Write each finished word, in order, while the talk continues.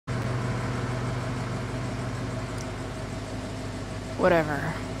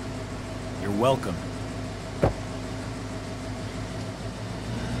Whatever. You're welcome.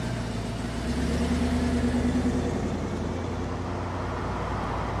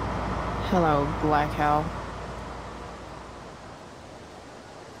 Hello, Black Hell.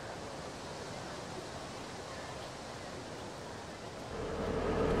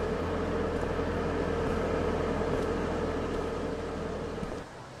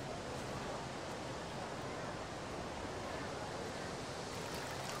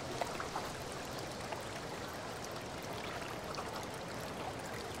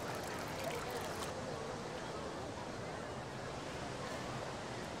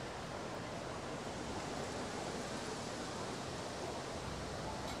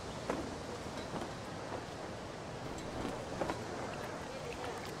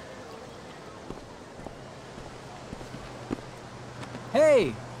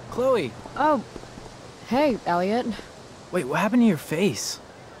 Hey, Chloe. Oh, hey, Elliot. Wait, what happened to your face?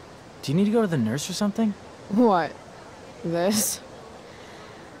 Do you need to go to the nurse or something? What? This?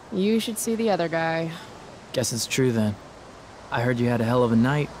 You should see the other guy. Guess it's true then. I heard you had a hell of a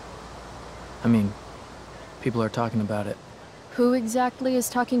night. I mean, people are talking about it. Who exactly is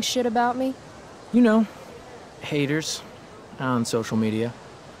talking shit about me? You know, haters on social media.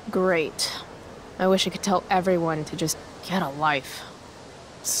 Great. I wish I could tell everyone to just get a life.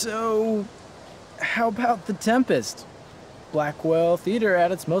 So, how about the Tempest? Blackwell Theater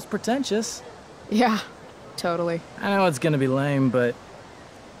at its most pretentious. Yeah, totally. I know it's gonna be lame, but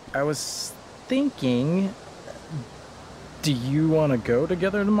I was thinking, do you want to go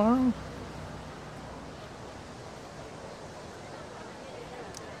together tomorrow?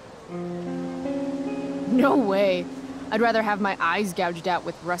 No way. I'd rather have my eyes gouged out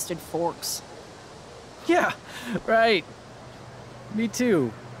with rusted forks. Yeah, right. Me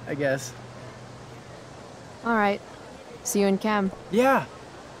too, I guess. All right. See you in chem. Yeah,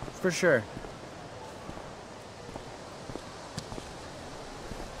 for sure.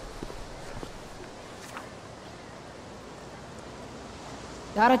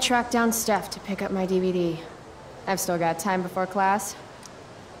 Gotta track down Steph to pick up my DVD. I've still got time before class.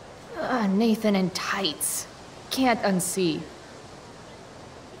 Nathan in tights. Can't unsee.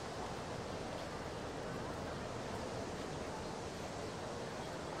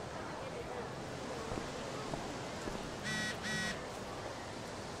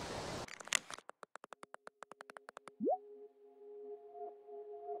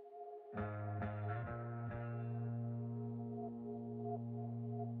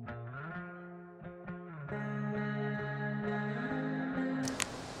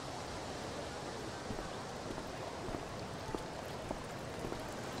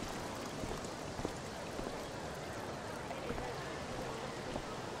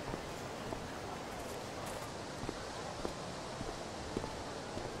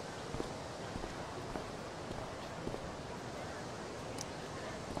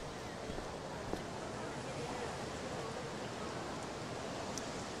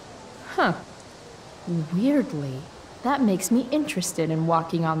 Huh. Weirdly, that makes me interested in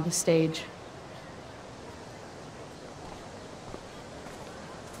walking on the stage.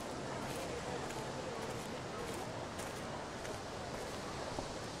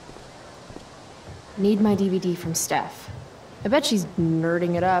 Need my DVD from Steph. I bet she's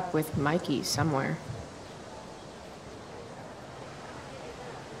nerding it up with Mikey somewhere.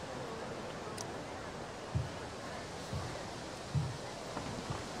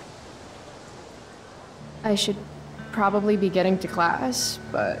 I should probably be getting to class,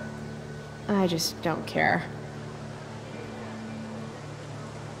 but I just don't care.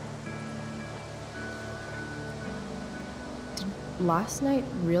 Did last night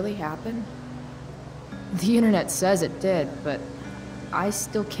really happen? The internet says it did, but I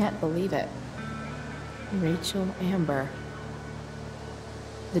still can't believe it. Rachel Amber.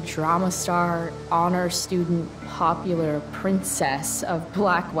 The drama star, honor student, popular princess of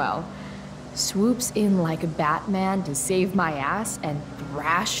Blackwell swoops in like Batman to save my ass and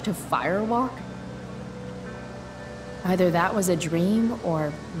thrash to firewalk? Either that was a dream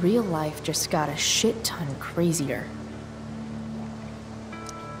or real life just got a shit ton crazier.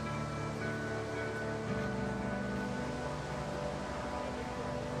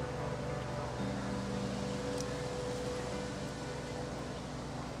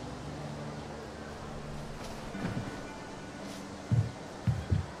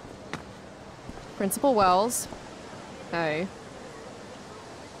 Principal Wells. Hey.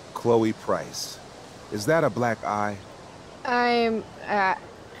 Chloe Price. Is that a black eye?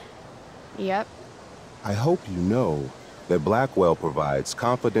 Yep. I hope you know that Blackwell provides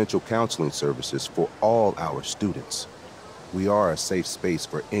confidential counseling services for all our students. We are a safe space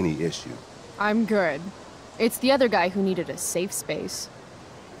for any issue. I'm good. It's the other guy who needed a safe space.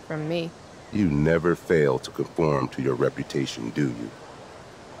 From me. You never fail to conform to your reputation, do you?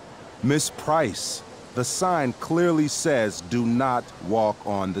 Miss Price, the sign clearly says do not walk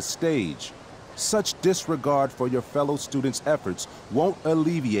on the stage. Such disregard for your fellow students' efforts won't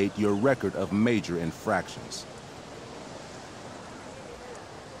alleviate your record of major infractions.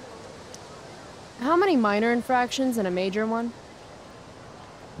 How many minor infractions and a major one?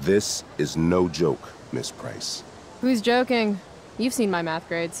 This is no joke, Miss Price. Who's joking? You've seen my math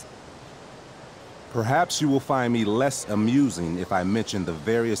grades. Perhaps you will find me less amusing if I mention the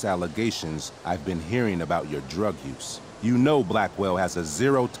various allegations I've been hearing about your drug use. You know Blackwell has a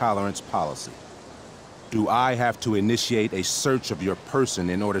zero-tolerance policy. Do I have to initiate a search of your person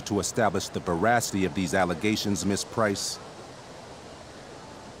in order to establish the veracity of these allegations, Miss Price?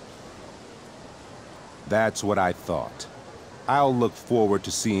 That's what I thought. I'll look forward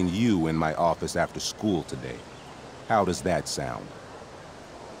to seeing you in my office after school today. How does that sound?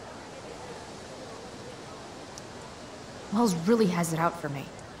 Wells really has it out for me.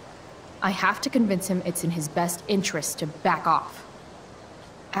 I have to convince him it's in his best interest to back off.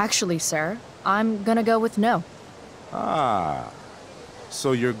 Actually, sir, I'm gonna go with no. Ah,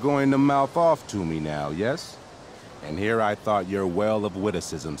 so you're going to mouth off to me now, yes? And here I thought your well of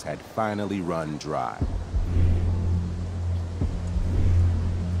witticisms had finally run dry.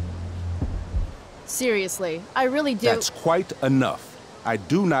 Seriously, I really do— That's quite enough. I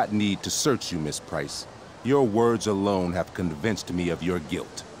do not need to search you, Miss Price. Your words alone have convinced me of your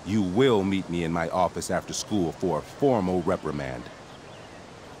guilt. You will meet me in my office after school for a formal reprimand.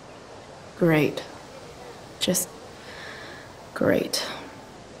 Great. Just great.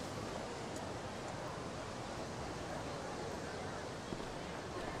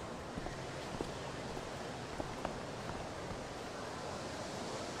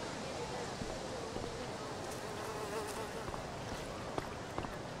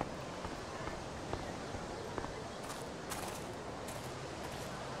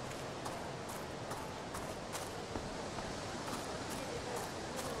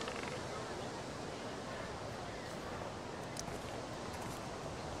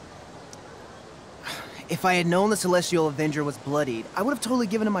 If I had known the Celestial Avenger was bloodied, I would have totally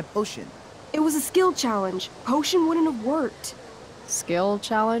given him my potion. It was a skill challenge. Potion wouldn't have worked. Skill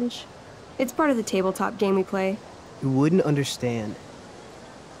challenge? It's part of the tabletop game we play. You wouldn't understand.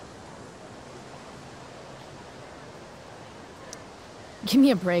 Give me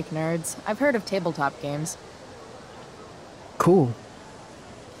a break, nerds. I've heard of tabletop games. Cool.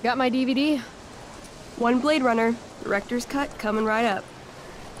 Got my DVD? One Blade Runner, director's cut coming right up.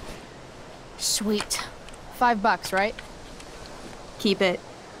 Sweet. $5, right? Keep it.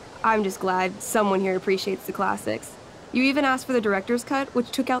 I'm just glad someone here appreciates the classics. You even asked for the director's cut,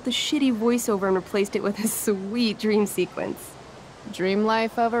 which took out the shitty voiceover and replaced it with a sweet dream sequence. Dream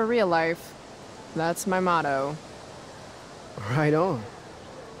life over real life. That's my motto. Right on.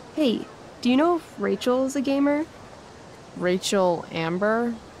 Hey, do you know if Rachel's a gamer? Rachel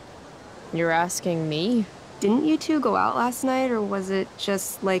Amber? You're asking me? Didn't you two go out last night, or was it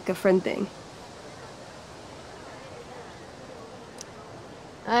just like a friend thing?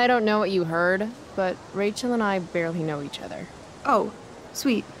 I don't know what you heard, but Rachel and I barely know each other. Oh,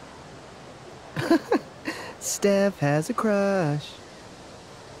 sweet. Steph has a crush.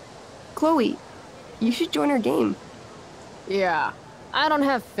 Chloe, you should join our game. Yeah, I don't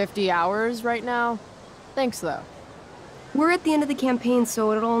have 50 hours right now. Thanks, though. We're at the end of the campaign,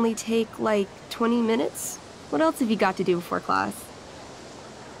 so it'll only take, like, 20 minutes. What else have you got to do before class?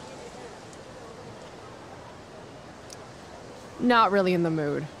 Not really in the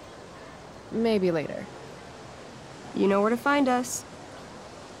mood. Maybe later. You know where to find us.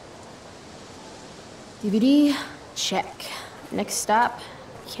 DVD? Check. Next stop,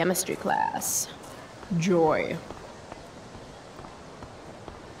 chemistry class. Joy.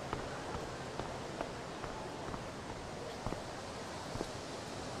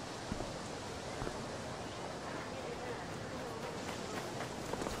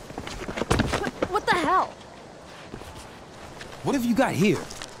 What the hell? What have you got here?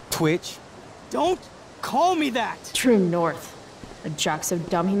 Twitch? Don't call me that! True north. A jock so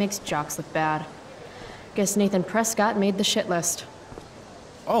dumb he makes jocks look bad. Guess Nathan Prescott made the shit list.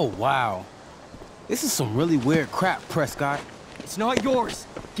 Oh, wow. This is some really weird crap, Prescott. It's not yours.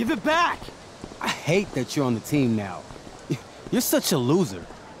 Give it back! I hate that you're on the team now. You're such a loser.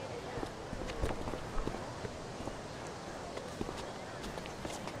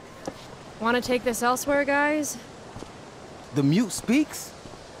 Want to take this elsewhere, guys? The mute speaks?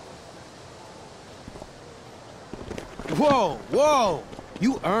 Whoa, whoa!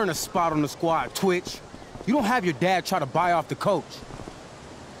 You earn a spot on the squad, Twitch. You don't have your dad try to buy off the coach.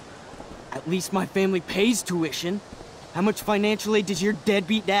 At least my family pays tuition. How much financial aid does your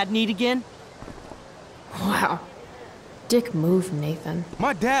deadbeat dad need again? Wow. Dick move, Nathan.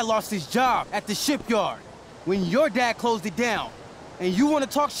 My dad lost his job at the shipyard when your dad closed it down. And you want to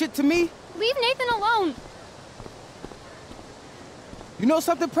talk shit to me? Leave Nathan alone! You know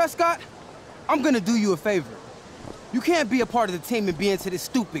something, Prescott? I'm gonna do you a favor. You can't be a part of the team and be into this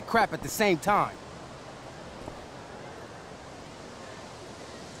stupid crap at the same time.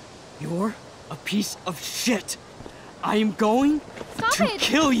 You're a piece of shit. I am going Stop to it!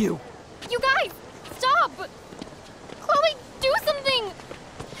 kill you. You guys, stop! Chloe, do something!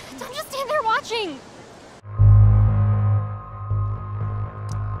 Don't just stand there watching!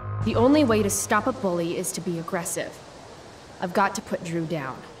 The only way to stop a bully is to be aggressive. I've got to put Drew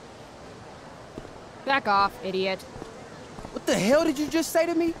down. Back off, idiot. What the hell did you just say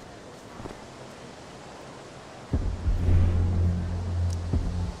to me?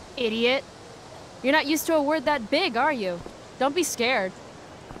 Idiot. You're not used to a word that big, are you? Don't be scared.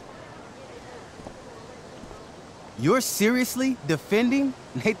 You're seriously defending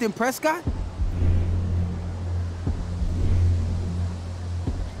Nathan Prescott?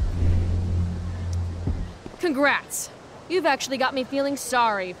 Congrats. You've actually got me feeling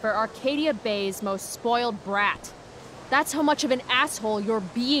sorry for Arcadia Bay's most spoiled brat. That's how much of an asshole you're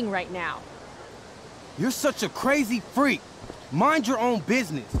being right now. You're such a crazy freak. Mind your own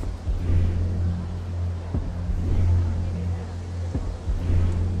business.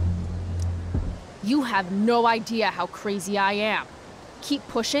 You have no idea how crazy I am. Keep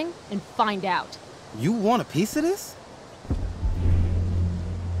pushing and find out. You want a piece of this?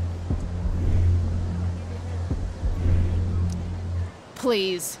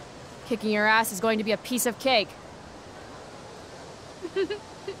 Please. Kicking your ass is going to be a piece of cake.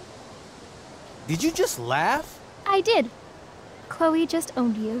 Did you just laugh? I did. Chloe just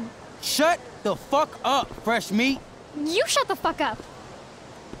owned you. Shut the fuck up, fresh meat. You shut the fuck up!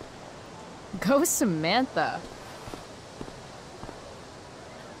 Go Samantha.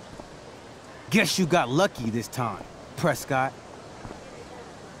 Guess you got lucky this time, Prescott.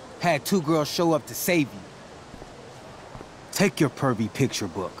 Had two girls show up to save you. Take your pervy picture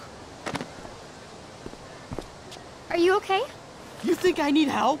book. Are you okay? You think I need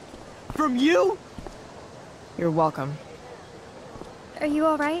help? From you? You're welcome. Are you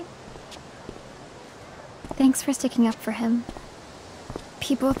alright? Thanks for sticking up for him.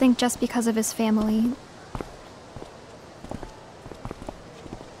 People think just because of his family.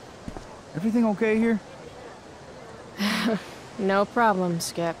 Everything okay here? No problem,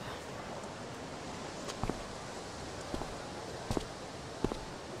 Skip.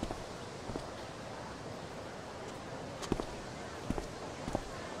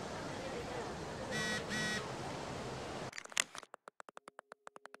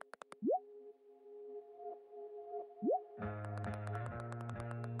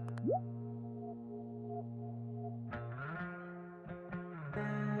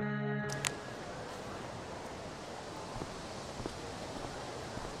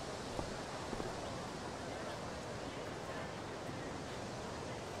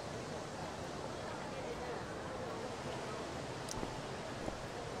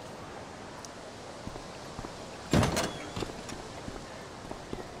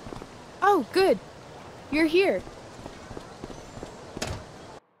 Oh, good. You're here.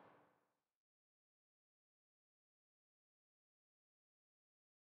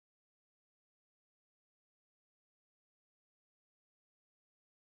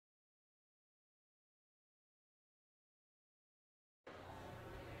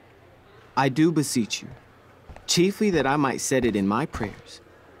 I do beseech you, chiefly that I might set it in my prayers.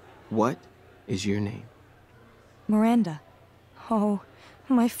 What is your name? Miranda. Oh,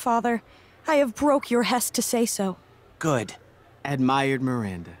 my father, I have broke your hest to say so. Good. Admired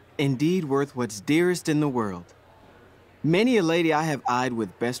Miranda, indeed worth what's dearest in the world. Many a lady I have eyed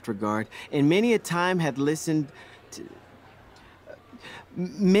with best regard, and many a time had listened to...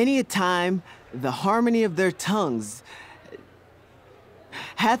 Many a time the harmony of their tongues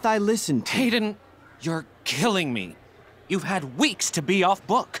hath I listened to. Hayden, you're killing me. You've had weeks to be off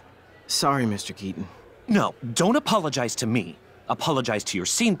book. Sorry, Mr. Keaton. No, don't apologize to me. Apologize to your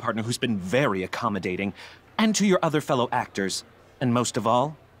scene partner who's been very accommodating, and to your other fellow actors, and most of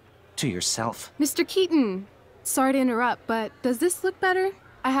all, to yourself. Mr. Keaton, sorry to interrupt, but does this look better?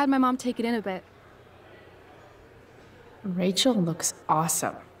 I had my mom take it in a bit. Rachel looks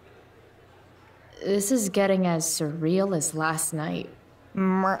awesome. This is getting as surreal as last night.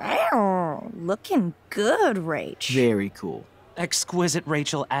 Looking good, Rach. Very cool. Exquisite,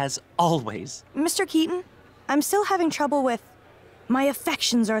 Rachel, as always. Mr. Keaton, I'm still having trouble with... My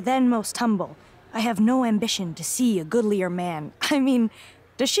affections are then most humble. I have no ambition to see a goodlier man. I mean,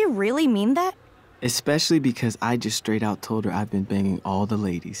 does she really mean that? Especially because I just straight out told her I've been banging all the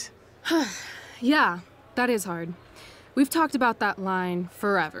ladies. Yeah, that is hard. We've talked about that line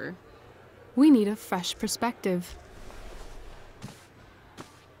forever. We need a fresh perspective.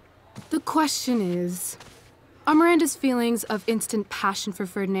 The question is, are Miranda's feelings of instant passion for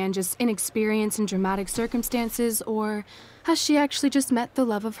Ferdinand just inexperience in dramatic circumstances, or has she actually just met the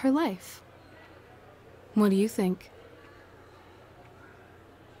love of her life? What do you think?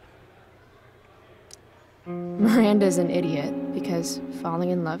 Miranda's an idiot because falling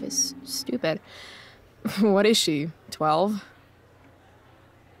in love is stupid. What is she, 12?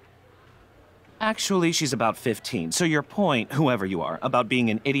 Actually, she's about 15, so your point, whoever you are, about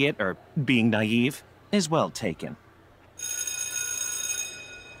being an idiot or being naive, is well taken.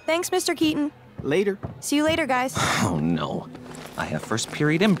 Thanks, Mr. Keaton. Later. See you later, guys. Oh no. I have first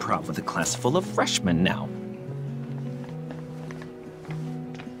period improv with a class full of freshmen now.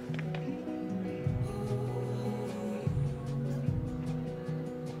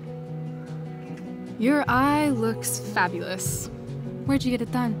 Your eye looks fabulous. Where'd you get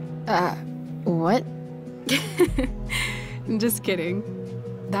it done? What? Just kidding.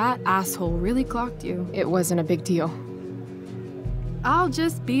 That asshole really clocked you. It wasn't a big deal. I'll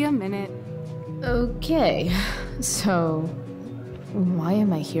just be a minute. Okay, so why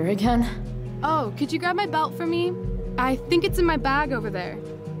am I here again? Oh, could you grab my belt for me? I think it's in my bag over there.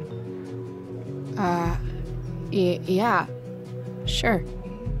 Yeah, sure.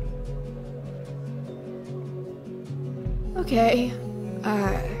 Okay,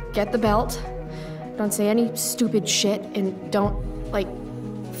 get the belt. Don't say any stupid shit and don't, like,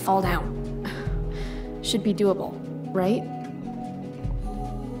 fall down. Should be doable, right?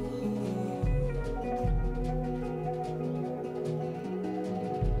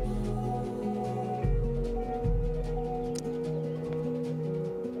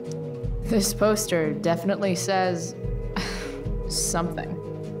 This poster definitely says something.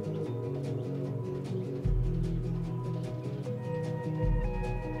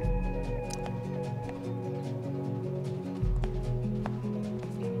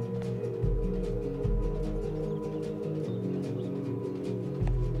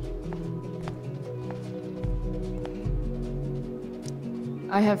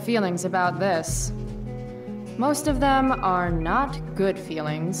 I have feelings about this. Most of them are not good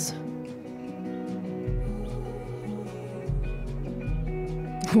feelings.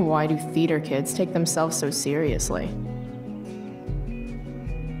 Why do theater kids take themselves so seriously?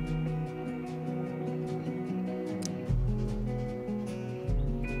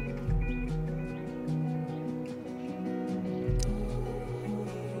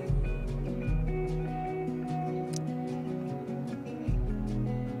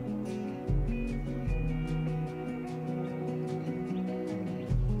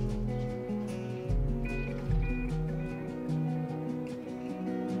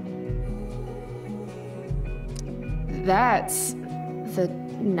 That's the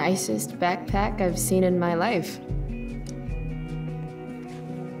nicest backpack I've seen in my life.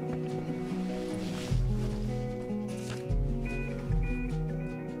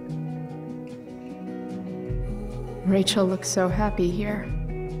 Rachel looks so happy here.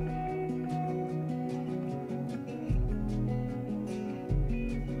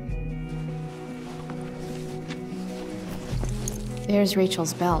 There's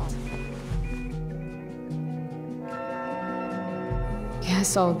Rachel's belt.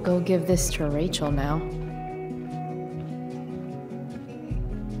 Guess I'll go give this to Rachel now.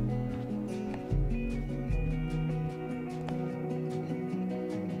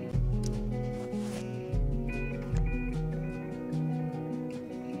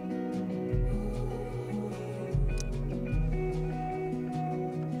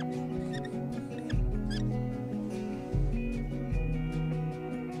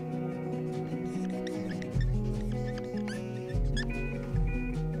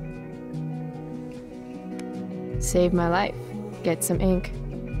 Save my life. Get some ink.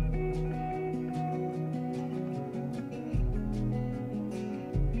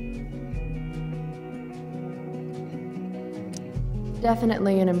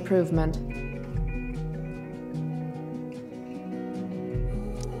 Definitely an improvement.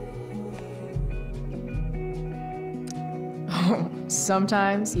 Oh,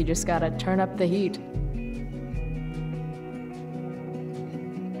 sometimes you just gotta turn up the heat.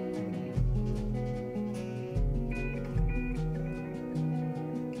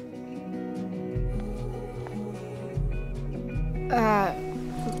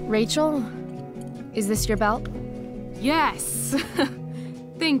 Rachel? Is this your belt? Yes!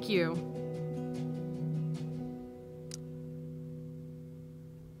 Thank you.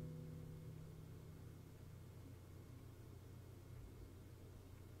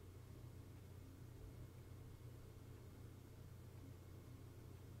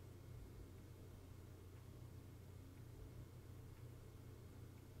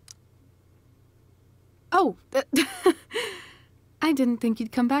 Oh, I didn't think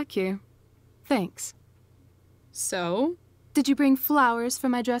you'd come back here. Thanks. So, did you bring flowers for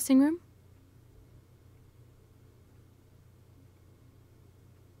my dressing room?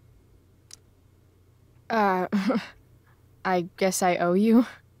 I guess I owe you.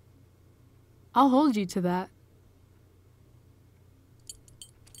 I'll hold you to that.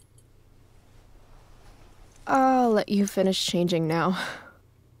 I'll let you finish changing now.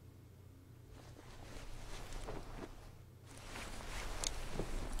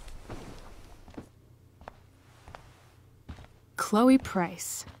 Chloe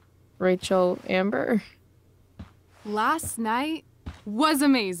Price. Rachel Amber. Last night was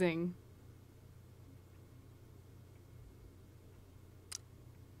amazing.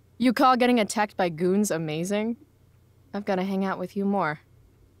 You call getting attacked by goons amazing? I've got to hang out with you more.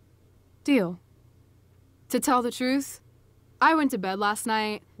 Deal. To tell the truth, I went to bed last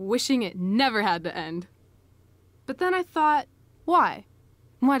night wishing it never had to end. But then I thought, why?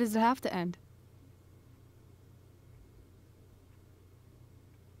 Why does it have to end?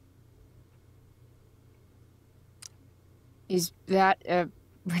 Is that a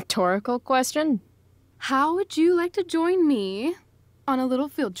rhetorical question? How would you like to join me on a little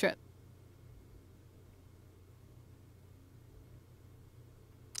field trip?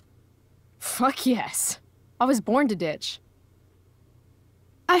 Fuck yes. I was born to ditch.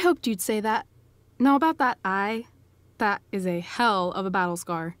 I hoped you'd say that. Now about that eye, that is a hell of a battle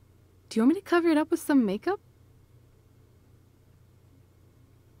scar. Do you want me to cover it up with some makeup?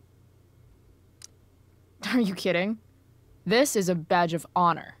 Are you kidding? This is a badge of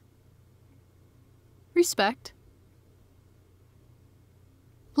honor. Respect.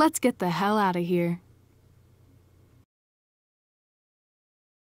 Let's get the hell out of here.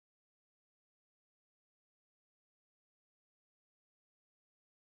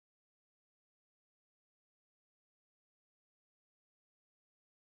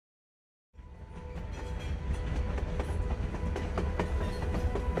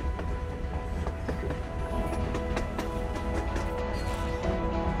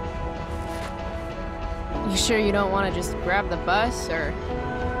 You sure you don't want to just grab the bus, or...?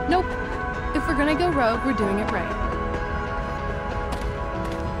 Nope. If we're gonna go rogue, we're doing it right.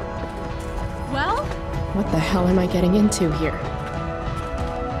 Well? What the hell am I getting into here?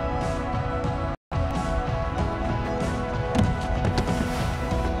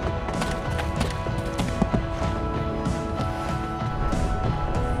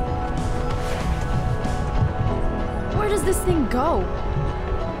 Where does this thing go?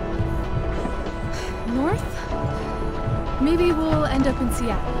 North? Maybe we'll end up in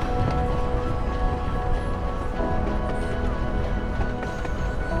Seattle.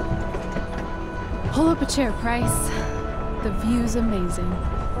 Pull up a chair, Price. The view's amazing.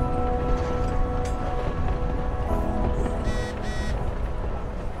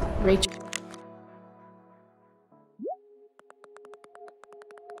 Rachel.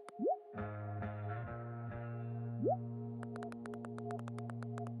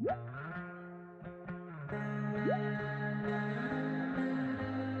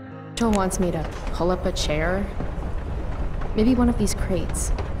 Rachel wants me to pull up a chair. Maybe one of these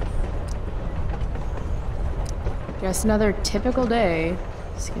crates. Just another typical day,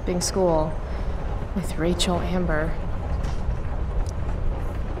 skipping school, with Rachel Amber.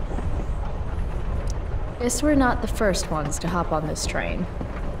 Guess we're not the first ones to hop on this train.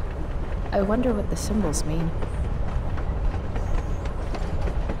 I wonder what the symbols mean.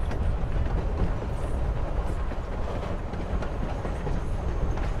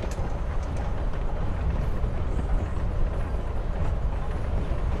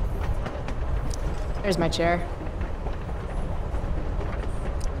 There's my chair.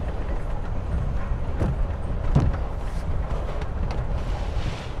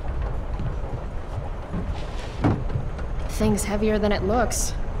 Thing's heavier than it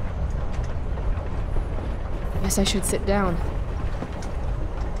looks. Guess I should sit down.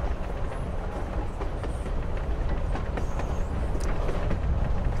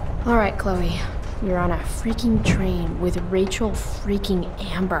 All right, Chloe. You're on a freaking train with Rachel freaking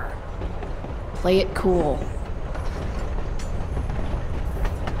Amber. Play it cool.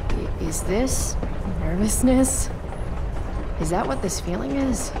 Is this nervousness? Is that what this feeling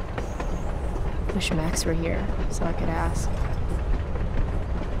is? Wish Max were here so I could ask.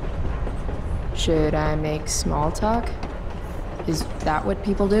 Should I make small talk? Is that what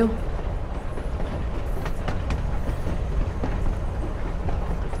people do?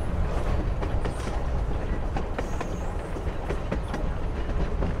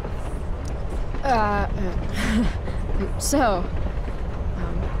 So,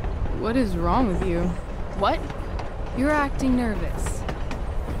 what is wrong with you? What? You're acting nervous.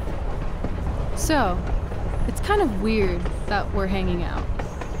 So, it's kind of weird that we're hanging out.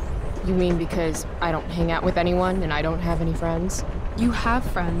 You mean because I don't hang out with anyone and I don't have any friends? You have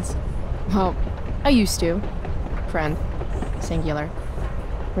friends. Well, I used to. Friend. Singular.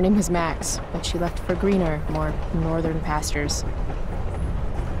 Her name was Max, but she left for greener, more northern pastures.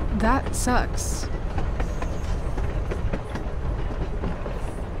 That sucks.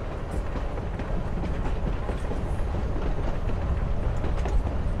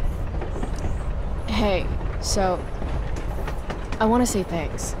 Hey, so I want to say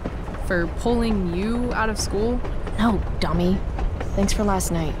thanks. For pulling you out of school? No, dummy. Thanks for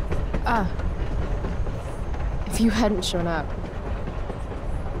last night. If you hadn't shown up.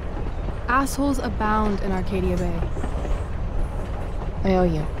 Assholes abound in Arcadia Bay. I owe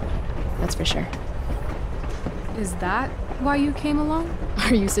you. That's for sure. Is that why you came along?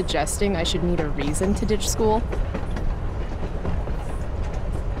 Are you suggesting I should need a reason to ditch school?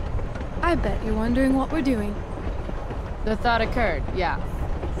 I bet you're wondering what we're doing. The thought occurred, yeah.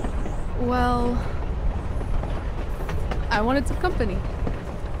 Well, I wanted some company.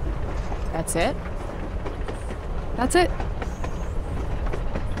 That's it? That's it.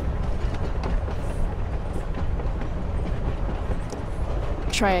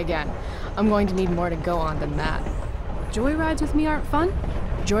 Try again. I'm going to need more to go on than that. Joyrides with me aren't fun?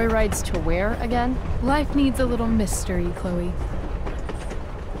 Joyrides to where again? Life needs a little mystery, Chloe.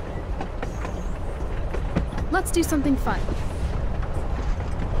 Let's do something fun.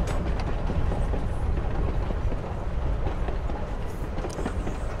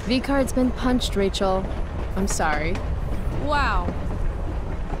 V-card's been punched, Rachel. I'm sorry. Wow.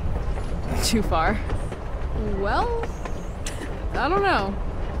 Too far? Well, I don't know.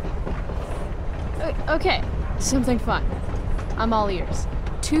 Okay, something fun. I'm all ears.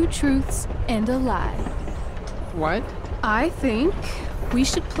 2 truths and a lie. What? I think we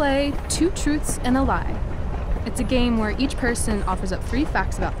should play 2 truths and a lie. It's a game where each person offers up 3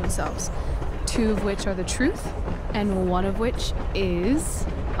 facts about themselves, 2 of which are the truth, and 1 of which is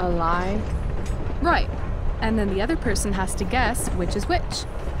a lie. Right. And then the other person has to guess which is which.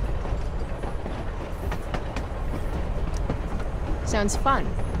 Sounds fun.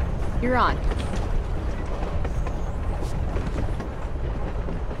 You're on.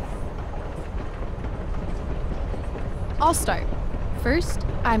 I'll start. First,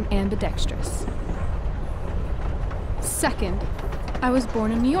 I'm ambidextrous. Second, I was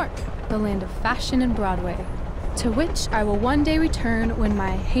born in New York, the land of fashion and Broadway, to which I will one day return when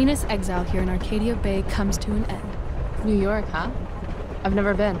my heinous exile here in Arcadia Bay comes to an end. New York, huh? I've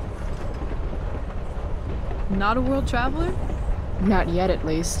never been. Not a world traveler? Not yet, at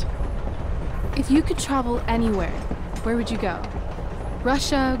least. If you could travel anywhere, where would you go?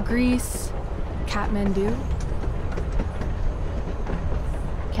 Russia, Greece, Kathmandu?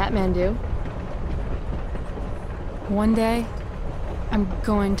 Kathmandu? One day, I'm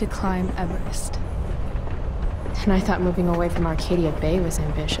going to climb Everest. And I thought moving away from Arcadia Bay was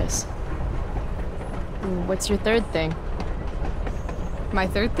ambitious. What's your third thing? My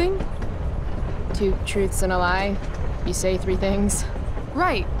third thing? 2 truths and a lie. You say 3 things.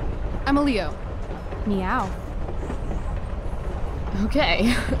 Right. I'm a Leo. Meow.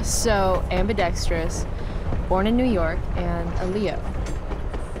 Okay, so ambidextrous, born in New York, and a Leo.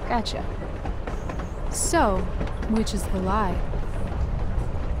 Gotcha. So, which is the lie?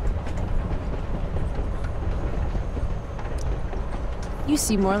 You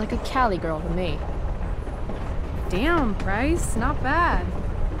seem more like a Cali girl to me. Damn, Bryce, not bad.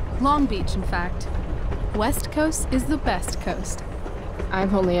 Long Beach, in fact. West Coast is the best coast.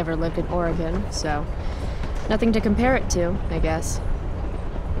 I've only ever lived in Oregon, so nothing to compare it to, I guess.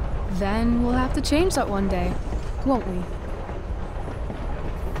 Then we'll have to change that one day, won't we?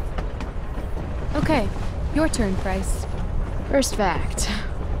 Okay, your turn, Bryce. First fact.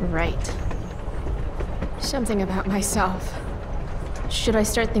 Right. Something about myself. Should I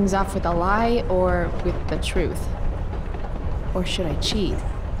start things off with a lie or with the truth? Or should I cheat?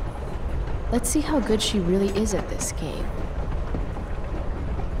 Let's see how good she really is at this game.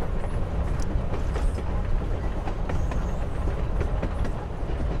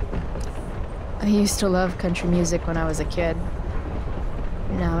 I used to love country music when I was a kid.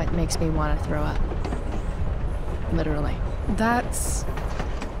 Now it makes me want to throw up. Literally. That's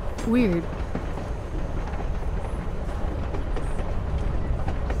weird.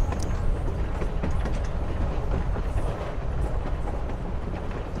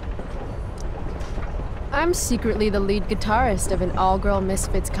 I'm secretly the lead guitarist of an all-girl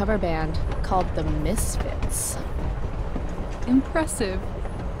Misfits cover band called the Misfits. Impressive.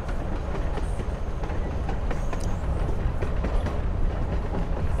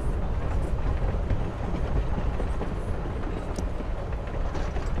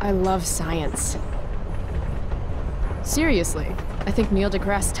 I love science. Seriously, I think Neil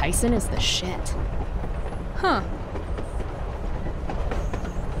deGrasse Tyson is the shit. Huh.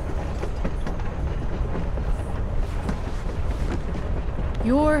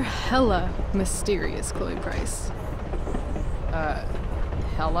 You're hella mysterious, Chloe Price.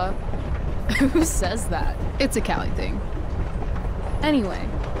 Hella? Who says that? It's a Cali thing. Anyway,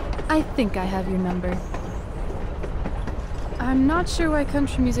 I think I have your number. I'm not sure why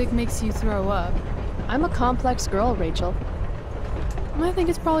country music makes you throw up. I'm a complex girl, Rachel. I think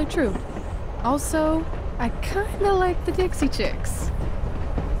it's probably true. Also, I kinda like the Dixie Chicks.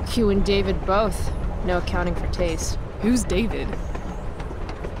 You and David both. No accounting for taste. Who's David?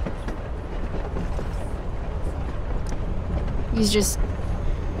 He's just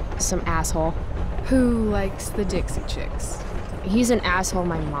some asshole. Who likes the Dixie Chicks? He's an asshole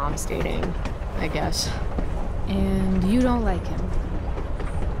my mom's dating, I guess. And you don't like him?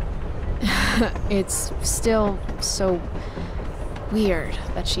 It's still so weird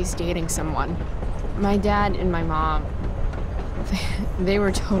that she's dating someone. My dad and my mom, they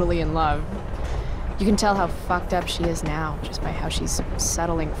were totally in love. You can tell how fucked up she is now just by how she's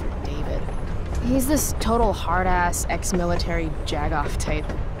settling for David. He's this total hard-ass, ex-military jagoff type.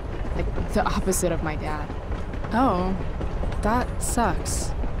 Like, the opposite of my dad. Oh, that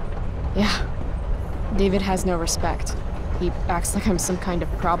sucks. Yeah. David has no respect. He acts like I'm some kind of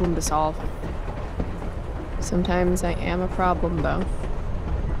problem to solve. Sometimes I am a problem, though.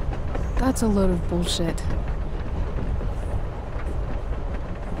 That's a load of bullshit.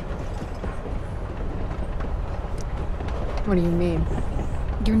 What do you mean?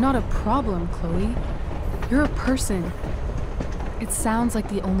 You're not a problem, Chloe. You're a person. It sounds like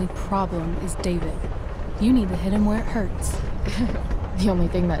the only problem is David. You need to hit him where it hurts. The only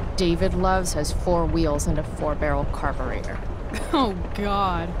thing that David loves has 4 wheels and a 4-barrel carburetor. Oh,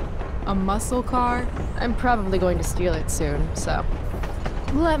 God. A muscle car? I'm probably going to steal it soon, so...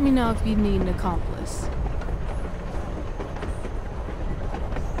 Let me know if you need an accomplice.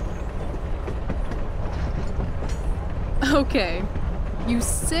 Okay. You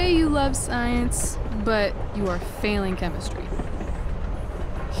say you love science, but you are failing chemistry.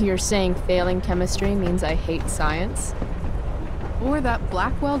 You're saying failing chemistry means I hate science? Or that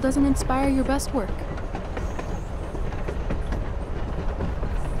Blackwell doesn't inspire your best work.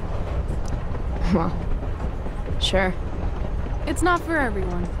 Well, sure. It's not for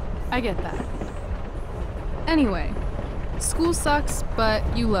everyone. I get that. Anyway, school sucks,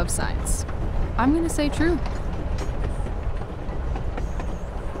 but you love science. I'm gonna say true.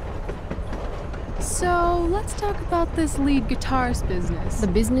 So, let's talk about this lead guitarist business. The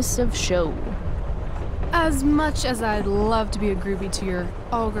business of show. As much as I'd love to be a groupie to your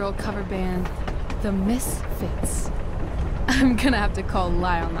all-girl cover band, the Misfits, I'm gonna have to call a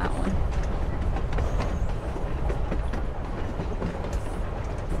lie on that one.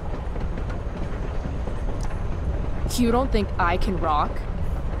 You don't think I can rock?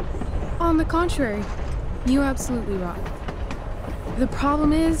 On the contrary, you absolutely rock. The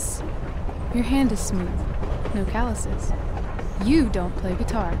problem is, your hand is smooth, no calluses. You don't play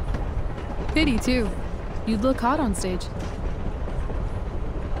guitar. Pity, too. You'd look hot on stage.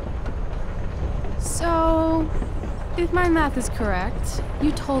 So, if my math is correct,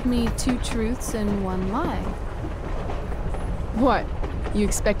 you told me 2 truths and 1 lie. What? You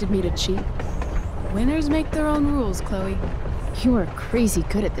expected me to cheat? Winners make their own rules, Chloe. You are crazy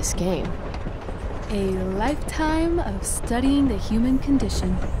good at this game. A lifetime of studying the human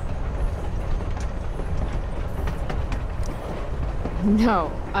condition.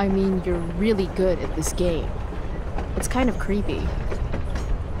 No, I mean you're really good at this game. It's kind of creepy.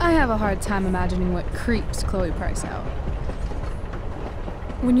 I have a hard time imagining what creeps Chloe Price out.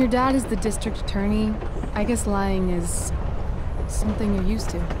 When your dad is the district attorney, I guess lying is something you're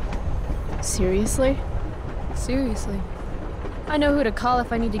used to. Seriously? Seriously. I know who to call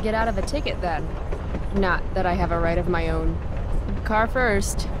if I need to get out of a ticket then. Not that I have a right of my own. Car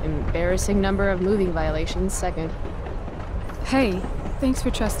first, embarrassing number of moving violations second. Hey, thanks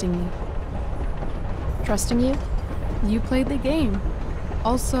for trusting me. trusting you? You played the game.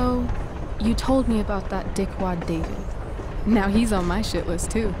 Also, you told me about that dickwad David. Now he's on my shit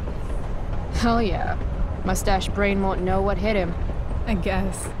list too. Hell yeah. Mustache brain won't know what hit him. I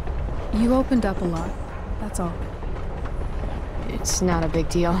guess. You opened up a lot, that's all. It's not a big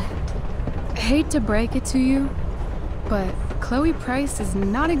deal. Hate to break it to you, but Chloe Price is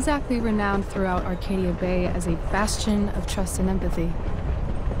not exactly renowned throughout Arcadia Bay as a bastion of trust and empathy.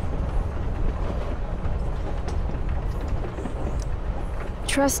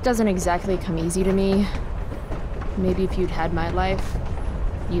 Trust doesn't exactly come easy to me. Maybe if you'd had my life,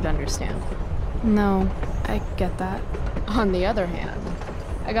 you'd understand. No, I get that. On the other hand,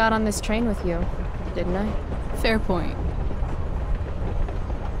 I got on this train with you, didn't I? Fair point.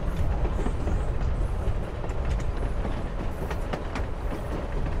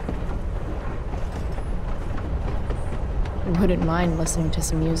 Wouldn't mind listening to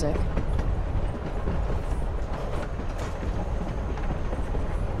some music.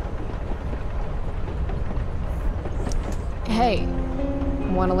 Hey,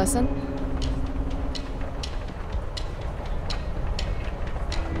 wanna listen?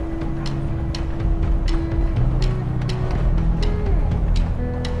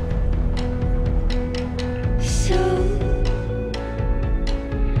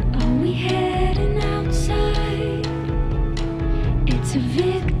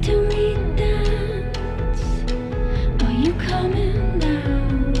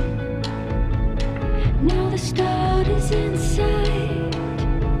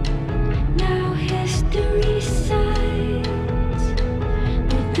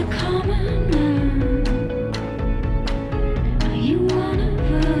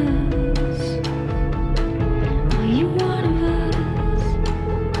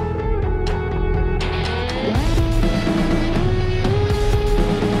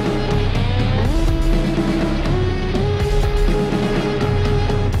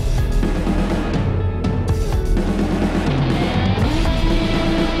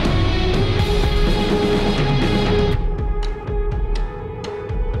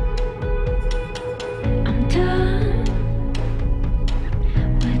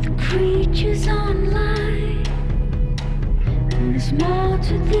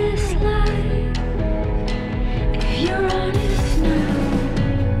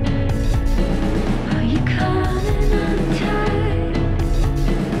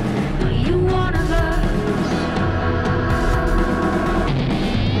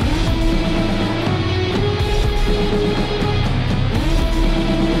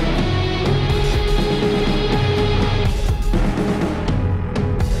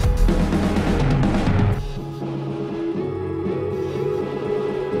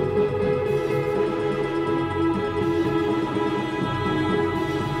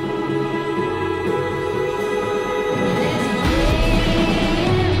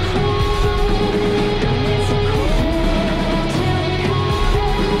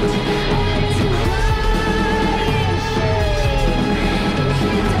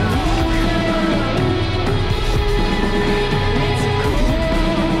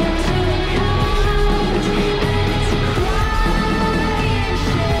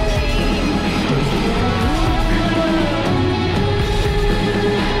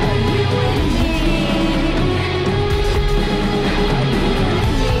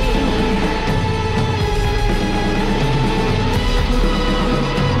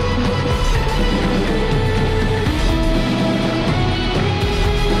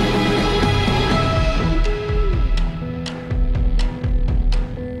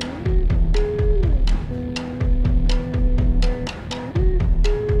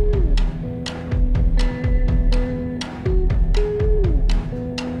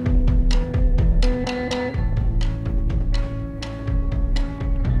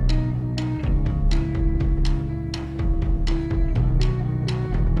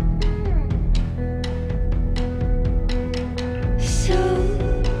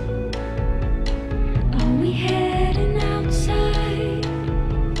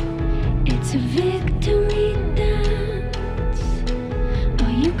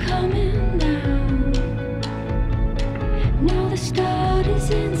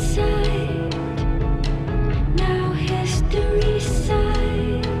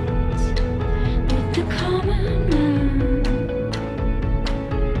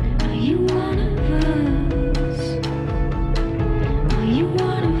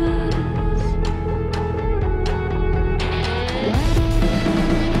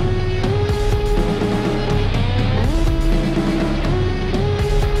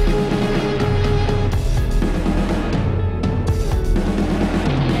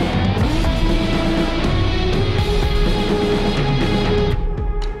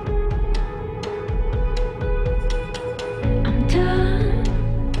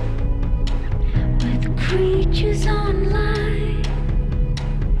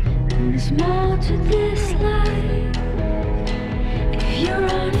 down to this life.